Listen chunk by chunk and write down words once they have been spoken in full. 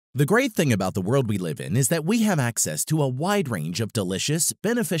The great thing about the world we live in is that we have access to a wide range of delicious,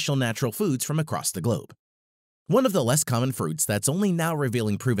 beneficial natural foods from across the globe. One of the less common fruits that's only now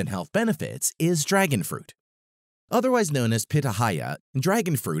revealing proven health benefits is dragon fruit. Otherwise known as pitahaya,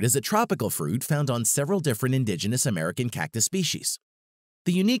 dragon fruit is a tropical fruit found on several different indigenous American cactus species.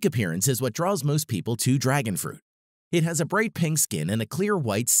 The unique appearance is what draws most people to dragon fruit. It has a bright pink skin and a clear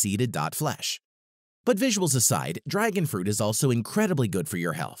white seeded dot flesh. But visuals aside, dragon fruit is also incredibly good for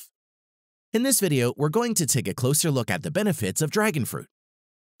your health. In this video, we're going to take a closer look at the benefits of dragon fruit.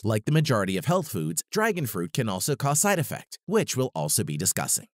 Like the majority of health foods, dragon fruit can also cause side effects, which we'll also be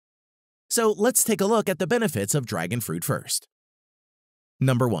discussing. So let's take a look at the benefits of dragon fruit first.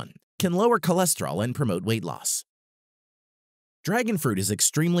 Number 1. Can lower cholesterol and promote weight loss. Dragon fruit is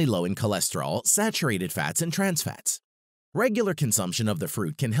extremely low in cholesterol, saturated fats, and trans fats. Regular consumption of the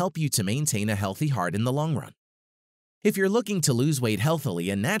fruit can help you to maintain a healthy heart in the long run. If you're looking to lose weight healthily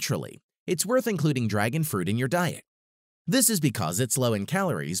and naturally, it's worth including dragon fruit in your diet. This is because it's low in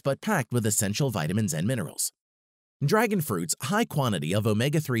calories but packed with essential vitamins and minerals. Dragon fruit's high quantity of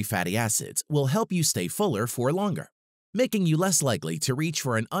omega-3 fatty acids will help you stay fuller for longer, making you less likely to reach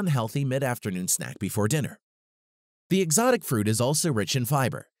for an unhealthy mid-afternoon snack before dinner. The exotic fruit is also rich in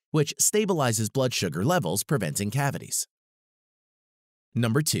fiber, which stabilizes blood sugar levels, preventing cavities.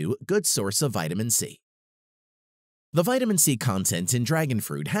 Number 2. Good source of vitamin C. The vitamin C content in dragon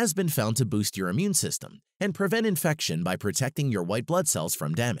fruit has been found to boost your immune system and prevent infection by protecting your white blood cells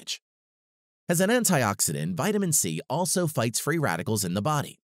from damage. As an antioxidant, vitamin C also fights free radicals in the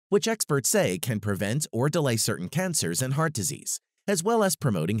body, which experts say can prevent or delay certain cancers and heart disease, as well as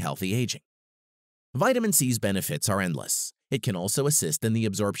promoting healthy aging. Vitamin C's benefits are endless. It can also assist in the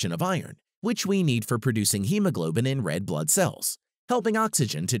absorption of iron, which we need for producing hemoglobin in red blood cells, helping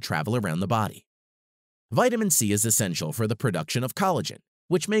oxygen to travel around the body. Vitamin C is essential for the production of collagen,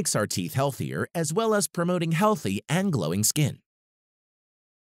 which makes our teeth healthier as well as promoting healthy and glowing skin.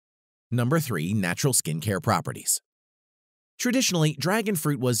 Number 3. Natural skincare properties. Traditionally, dragon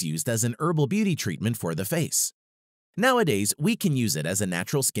fruit was used as an herbal beauty treatment for the face. Nowadays, we can use it as a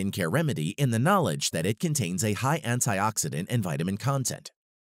natural skincare remedy in the knowledge that it contains a high antioxidant and vitamin content.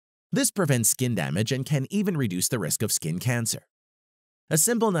 This prevents skin damage and can even reduce the risk of skin cancer. A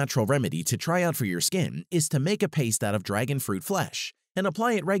simple natural remedy to try out for your skin is to make a paste out of dragon fruit flesh and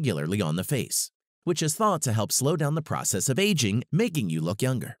apply it regularly on the face, which is thought to help slow down the process of aging, making you look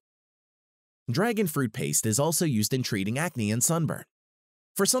younger. Dragon fruit paste is also used in treating acne and sunburn.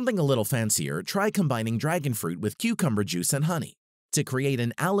 For something a little fancier, try combining dragon fruit with cucumber juice and honey to create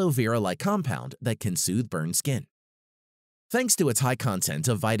an aloe vera-like compound that can soothe burned skin. Thanks to its high content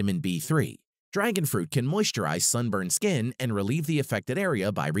of vitamin B3, dragon fruit can moisturize sunburned skin and relieve the affected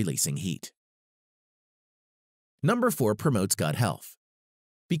area by releasing heat. Number 4. Promotes gut health.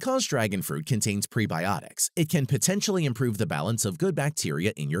 Because dragon fruit contains prebiotics, it can potentially improve the balance of good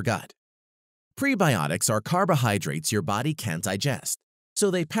bacteria in your gut. Prebiotics are carbohydrates your body can't digest, so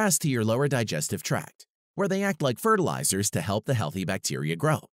they pass to your lower digestive tract, where they act like fertilizers to help the healthy bacteria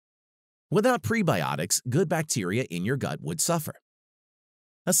grow. Without prebiotics, good bacteria in your gut would suffer.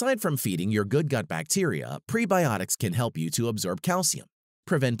 Aside from feeding your good gut bacteria, prebiotics can help you to absorb calcium,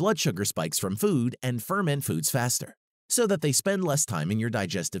 prevent blood sugar spikes from food, and ferment foods faster, so that they spend less time in your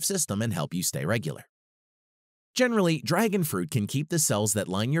digestive system and help you stay regular. Generally, dragon fruit can keep the cells that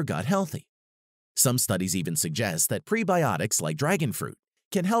line your gut healthy. Some studies even suggest that prebiotics like dragon fruit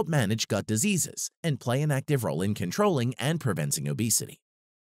can help manage gut diseases and play an active role in controlling and preventing obesity.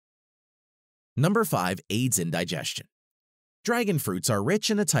 Number 5. Aids in digestion. Dragon fruits are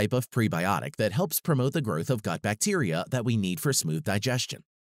rich in a type of prebiotic that helps promote the growth of gut bacteria that we need for smooth digestion.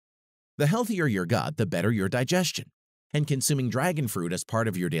 The healthier your gut, the better your digestion, and consuming dragon fruit as part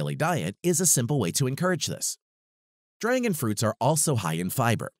of your daily diet is a simple way to encourage this. Dragon fruits are also high in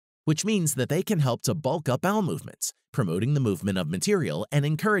fiber, which means that they can help to bulk up bowel movements, promoting the movement of material and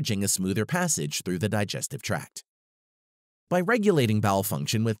encouraging a smoother passage through the digestive tract. By regulating bowel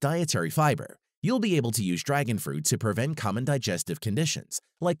function with dietary fiber, you'll be able to use dragon fruit to prevent common digestive conditions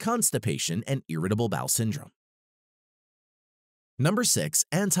like constipation and irritable bowel syndrome. Number 6.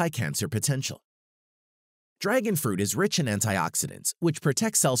 Anti-cancer potential. Dragon fruit is rich in antioxidants, which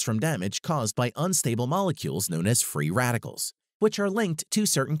protect cells from damage caused by unstable molecules known as free radicals, which are linked to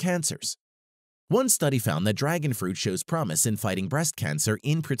certain cancers. One study found that dragon fruit shows promise in fighting breast cancer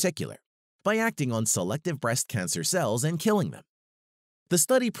in particular, by acting on selective breast cancer cells and killing them. The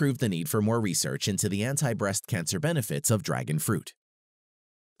study proved the need for more research into the anti-breast cancer benefits of dragon fruit.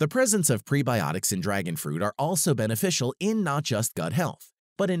 The presence of prebiotics in dragon fruit are also beneficial in not just gut health,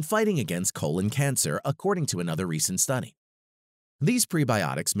 but in fighting against colon cancer, according to another recent study. These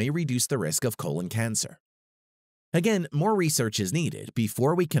prebiotics may reduce the risk of colon cancer. Again, more research is needed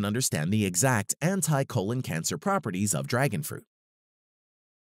before we can understand the exact anti-colon cancer properties of dragon fruit.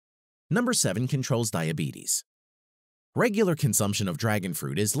 Number 7 controls diabetes. Regular consumption of dragon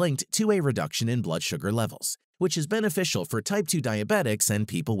fruit is linked to a reduction in blood sugar levels, which is beneficial for type 2 diabetics and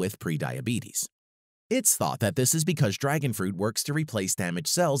people with prediabetes. It's thought that this is because dragon fruit works to replace damaged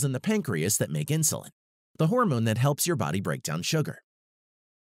cells in the pancreas that make insulin, the hormone that helps your body break down sugar.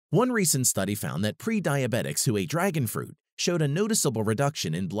 One recent study found that pre-diabetics who ate dragon fruit showed a noticeable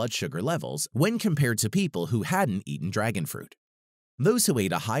reduction in blood sugar levels when compared to people who hadn't eaten dragon fruit. Those who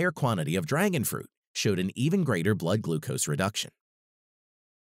ate a higher quantity of dragon fruit showed an even greater blood glucose reduction.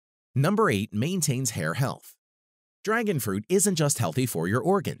 Number 8 maintains hair health. Dragon fruit isn't just healthy for your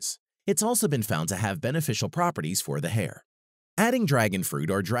organs. It's also been found to have beneficial properties for the hair. Adding dragon fruit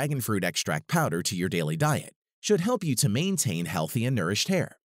or dragon fruit extract powder to your daily diet should help you to maintain healthy and nourished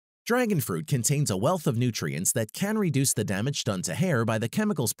hair. Dragon fruit contains a wealth of nutrients that can reduce the damage done to hair by the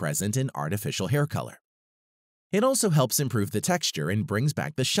chemicals present in artificial hair color. It also helps improve the texture and brings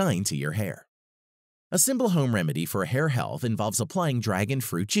back the shine to your hair. A simple home remedy for hair health involves applying dragon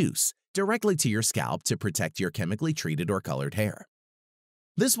fruit juice directly to your scalp to protect your chemically treated or colored hair.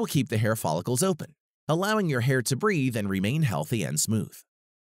 This will keep the hair follicles open, allowing your hair to breathe and remain healthy and smooth.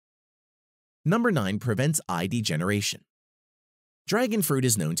 Number 9 prevents eye degeneration. Dragon fruit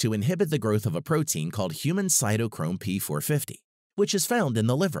is known to inhibit the growth of a protein called human cytochrome P450, which is found in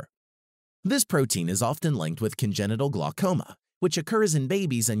the liver. This protein is often linked with congenital glaucoma, which occurs in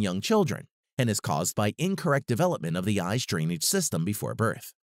babies and young children and is caused by incorrect development of the eye's drainage system before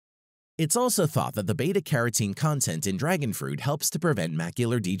birth. It's also thought that the beta-carotene content in dragon fruit helps to prevent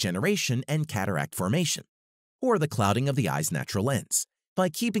macular degeneration and cataract formation, or the clouding of the eye's natural lens, by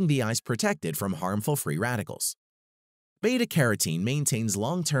keeping the eyes protected from harmful free radicals. Beta-carotene maintains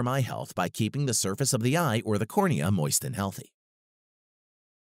long-term eye health by keeping the surface of the eye or the cornea moist and healthy.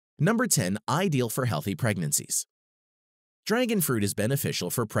 Number 10, ideal for healthy pregnancies. Dragon fruit is beneficial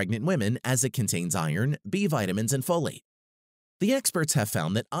for pregnant women as it contains iron, B vitamins, and folate. The experts have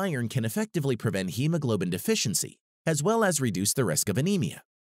found that iron can effectively prevent hemoglobin deficiency, as well as reduce the risk of anemia.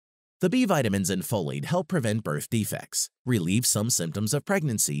 The B vitamins and folate help prevent birth defects, relieve some symptoms of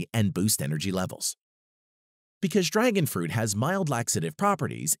pregnancy, and boost energy levels. Because dragon fruit has mild laxative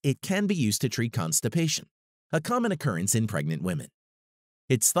properties, it can be used to treat constipation, a common occurrence in pregnant women.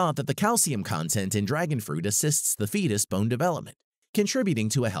 It's thought that the calcium content in dragon fruit assists the fetus bone development, contributing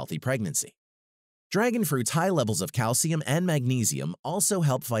to a healthy pregnancy. Dragon fruit's high levels of calcium and magnesium also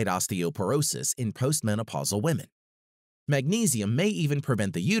help fight osteoporosis in postmenopausal women. Magnesium may even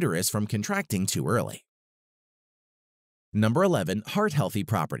prevent the uterus from contracting too early. Number 11, heart-healthy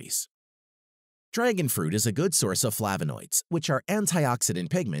properties. Dragon fruit is a good source of flavonoids, which are antioxidant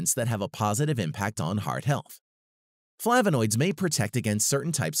pigments that have a positive impact on heart health. Flavonoids may protect against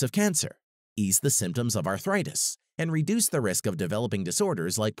certain types of cancer, ease the symptoms of arthritis, and reduce the risk of developing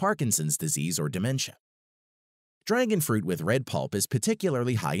disorders like Parkinson's disease or dementia. Dragon fruit with red pulp is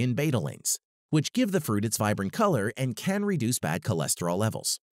particularly high in betalains, which give the fruit its vibrant color and can reduce bad cholesterol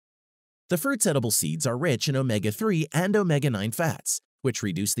levels. The fruit's edible seeds are rich in omega-3 and omega-9 fats, which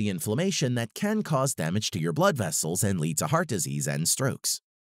reduce the inflammation that can cause damage to your blood vessels and lead to heart disease and strokes.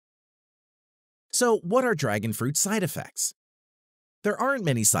 So, what are dragon fruit side effects? There aren't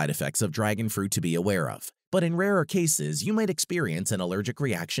many side effects of dragon fruit to be aware of, but in rarer cases, you might experience an allergic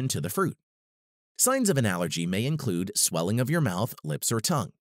reaction to the fruit. Signs of an allergy may include swelling of your mouth, lips, or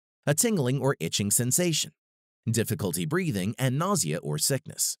tongue, a tingling or itching sensation, difficulty breathing, and nausea or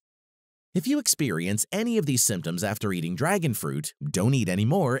sickness. If you experience any of these symptoms after eating dragon fruit, don't eat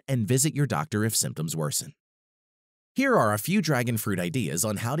anymore and visit your doctor if symptoms worsen. Here are a few dragon fruit ideas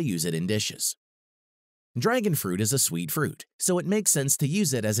on how to use it in dishes. Dragon fruit is a sweet fruit, so it makes sense to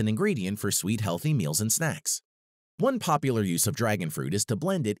use it as an ingredient for sweet, healthy meals and snacks. One popular use of dragon fruit is to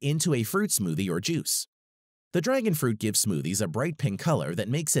blend it into a fruit smoothie or juice. The dragon fruit gives smoothies a bright pink color that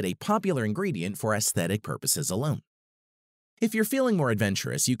makes it a popular ingredient for aesthetic purposes alone. If you're feeling more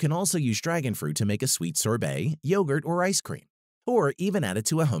adventurous, you can also use dragon fruit to make a sweet sorbet, yogurt, or ice cream, or even add it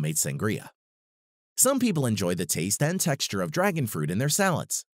to a homemade sangria. Some people enjoy the taste and texture of dragon fruit in their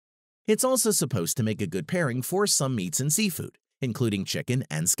salads. It's also supposed to make a good pairing for some meats and seafood, including chicken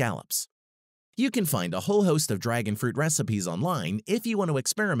and scallops. You can find a whole host of dragon fruit recipes online if you want to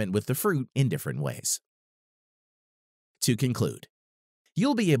experiment with the fruit in different ways. To conclude,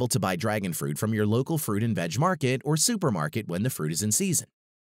 you'll be able to buy dragon fruit from your local fruit and veg market or supermarket when the fruit is in season.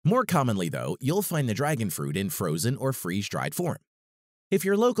 More commonly, though, you'll find the dragon fruit in frozen or freeze-dried form. If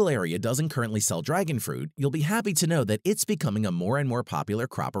your local area doesn't currently sell dragon fruit, you'll be happy to know that it's becoming a more and more popular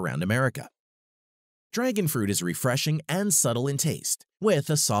crop around America. Dragon fruit is refreshing and subtle in taste, with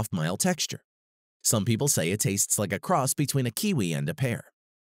a soft, mild texture. Some people say it tastes like a cross between a kiwi and a pear.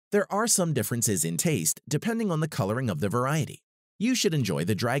 There are some differences in taste depending on the coloring of the variety. You should enjoy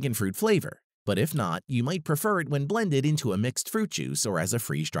the dragon fruit flavor, but if not, you might prefer it when blended into a mixed fruit juice or as a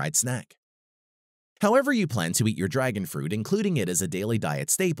freeze-dried snack. However you plan to eat your dragon fruit, including it as a daily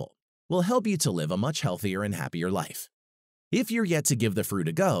diet staple, will help you to live a much healthier and happier life. If you're yet to give the fruit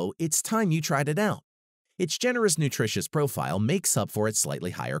a go, it's time you tried it out. Its generous nutritious profile makes up for its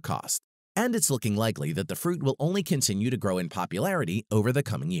slightly higher cost, and it's looking likely that the fruit will only continue to grow in popularity over the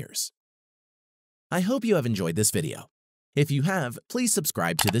coming years. I hope you have enjoyed this video. If you have, please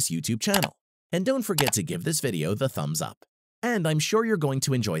subscribe to this YouTube channel, and don't forget to give this video the thumbs up. And I'm sure you're going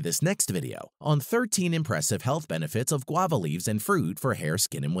to enjoy this next video on 13 impressive health benefits of guava leaves and fruit for hair,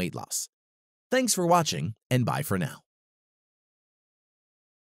 skin, and weight loss. Thanks for watching, and bye for now.